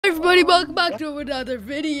everybody, welcome back to another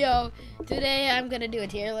video. Today I'm gonna do a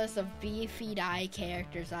tier list of Bfdi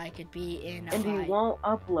characters I could be in a And fight. you won't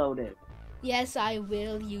upload it. Yes, I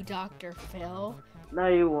will, you Dr. Phil. No,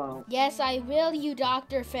 you won't. Yes, I will, you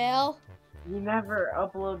Dr. Phil. You never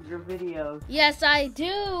upload your videos. Yes, I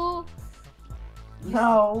do.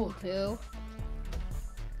 No. You do.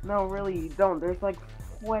 No, really, you don't. There's like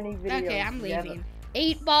 20 videos. Okay, I'm leaving.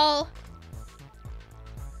 8 ball.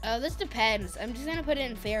 This depends. I'm just gonna put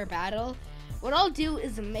it in fair battle. What I'll do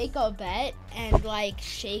is make a bet and like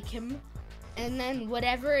shake him, and then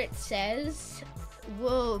whatever it says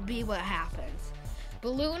will be what happens.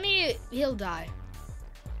 Balloony, he'll die.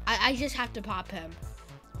 I just have to pop him.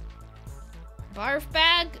 Barf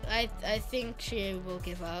bag, I think she will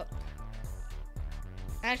give up.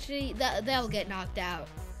 Actually, they'll get knocked out.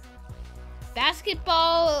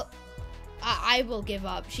 Basketball, I will give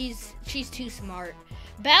up. She's too smart.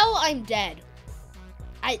 Belle, I'm dead.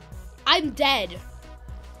 I'm dead.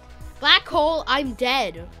 Black hole, I'm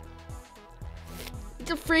dead.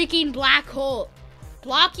 It's a freaking black hole.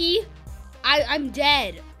 Blocky, I'm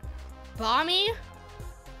dead. Bomby,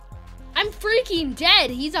 I'm freaking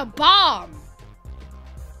dead. He's a bomb.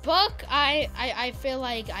 Book, I feel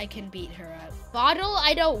like I can beat her up. Bottle,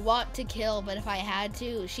 I don't want to kill, but if I had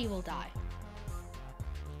to, she will die.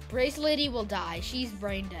 Bracelety will die. She's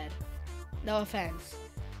brain dead. No offense.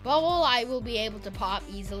 Bubble, I will be able to pop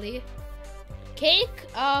easily. Cake,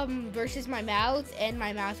 versus my mouth, and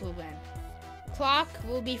my mouth will win. Clock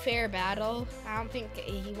will be fair battle. I don't think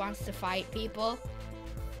he wants to fight people.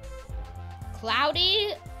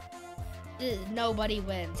 Cloudy, nobody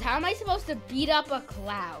wins. How am I supposed to beat up a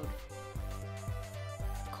cloud?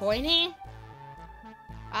 Coiny,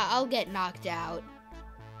 I'll get knocked out.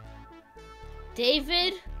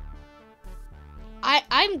 David,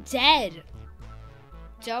 I'm dead.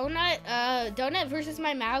 Donut versus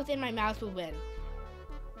my mouth, and my mouth will win.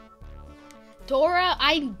 Dora,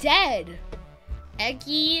 I'm dead.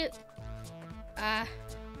 Eggy, I'll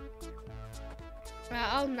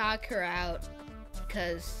knock her out,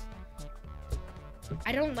 because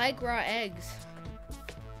I don't like raw eggs.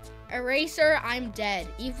 Eraser, I'm dead.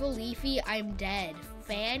 Evil Leafy, I'm dead.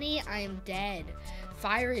 Fanny, I'm dead.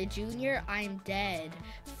 Fiery Junior, I'm dead.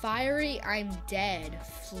 Fiery, I'm dead.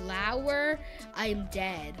 Flower, I'm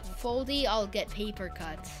dead. Foldy, I'll get paper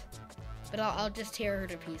cuts, but I'll just tear her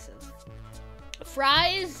to pieces.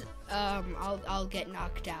 Fries, I'll get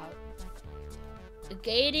knocked out.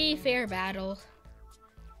 Gaiety, fair battle.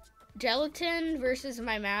 Gelatin versus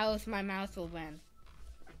my mouth will win.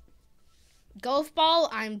 Golf ball,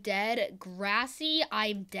 I'm dead. Grassy,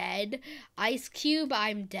 I'm dead. Ice cube,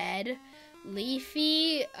 I'm dead.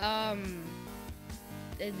 Leafy,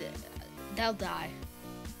 they'll die.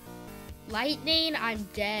 Lightning, I'm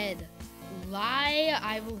dead. Lie,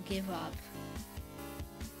 I will give up.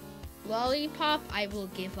 Lollipop, I will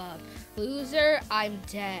give up. Loser, I'm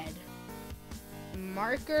dead.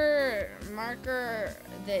 Marker,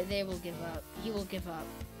 they will give up. He will give up.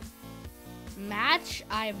 Match,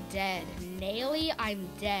 I'm dead. Naily, I'm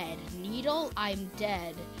dead. Needle, I'm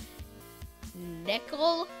dead.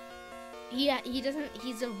 Nickel, he doesn't,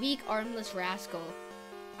 he's a weak, armless rascal.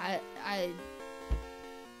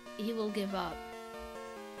 He will give up.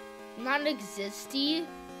 Non-existy,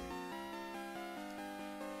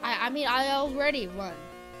 I mean, I already won.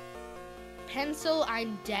 Pencil,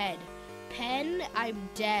 I'm dead. Pen, I'm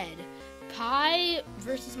dead. Pie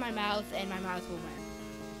versus my mouth, and my mouth will win.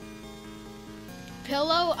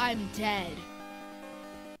 Pillow, I'm dead.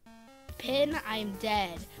 Pin, I'm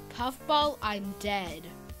dead. Puffball, I'm dead.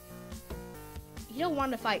 You don't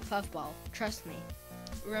want to fight Puffball, trust me.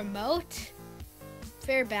 Remote,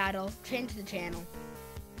 fair battle, change the channel.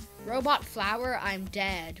 Robot Flower, I'm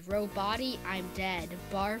dead. Robotty, I'm dead.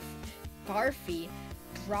 Barfy,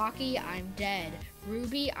 Brocky, I'm dead.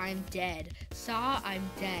 Ruby, I'm dead. Saw, I'm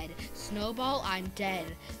dead. Snowball, I'm dead.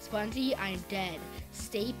 Spongy, I'm dead.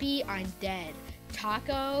 Stapy, I'm dead.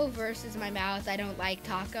 Taco versus my mouth, I don't like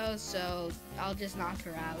tacos, so I'll just knock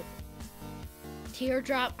her out.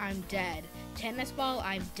 Teardrop, I'm dead. Tennis ball,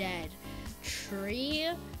 I'm dead. Tree,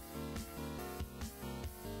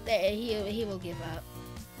 he will give up.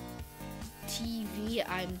 TV,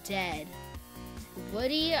 I'm dead.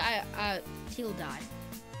 Woody, he'll die.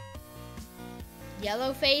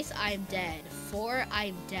 Yellowface, I'm dead. 4,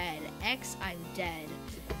 I'm dead. X, I'm dead.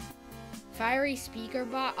 Fiery speaker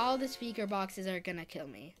box, all the speaker boxes are gonna kill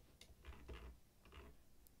me.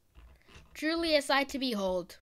 Truly a sight to behold.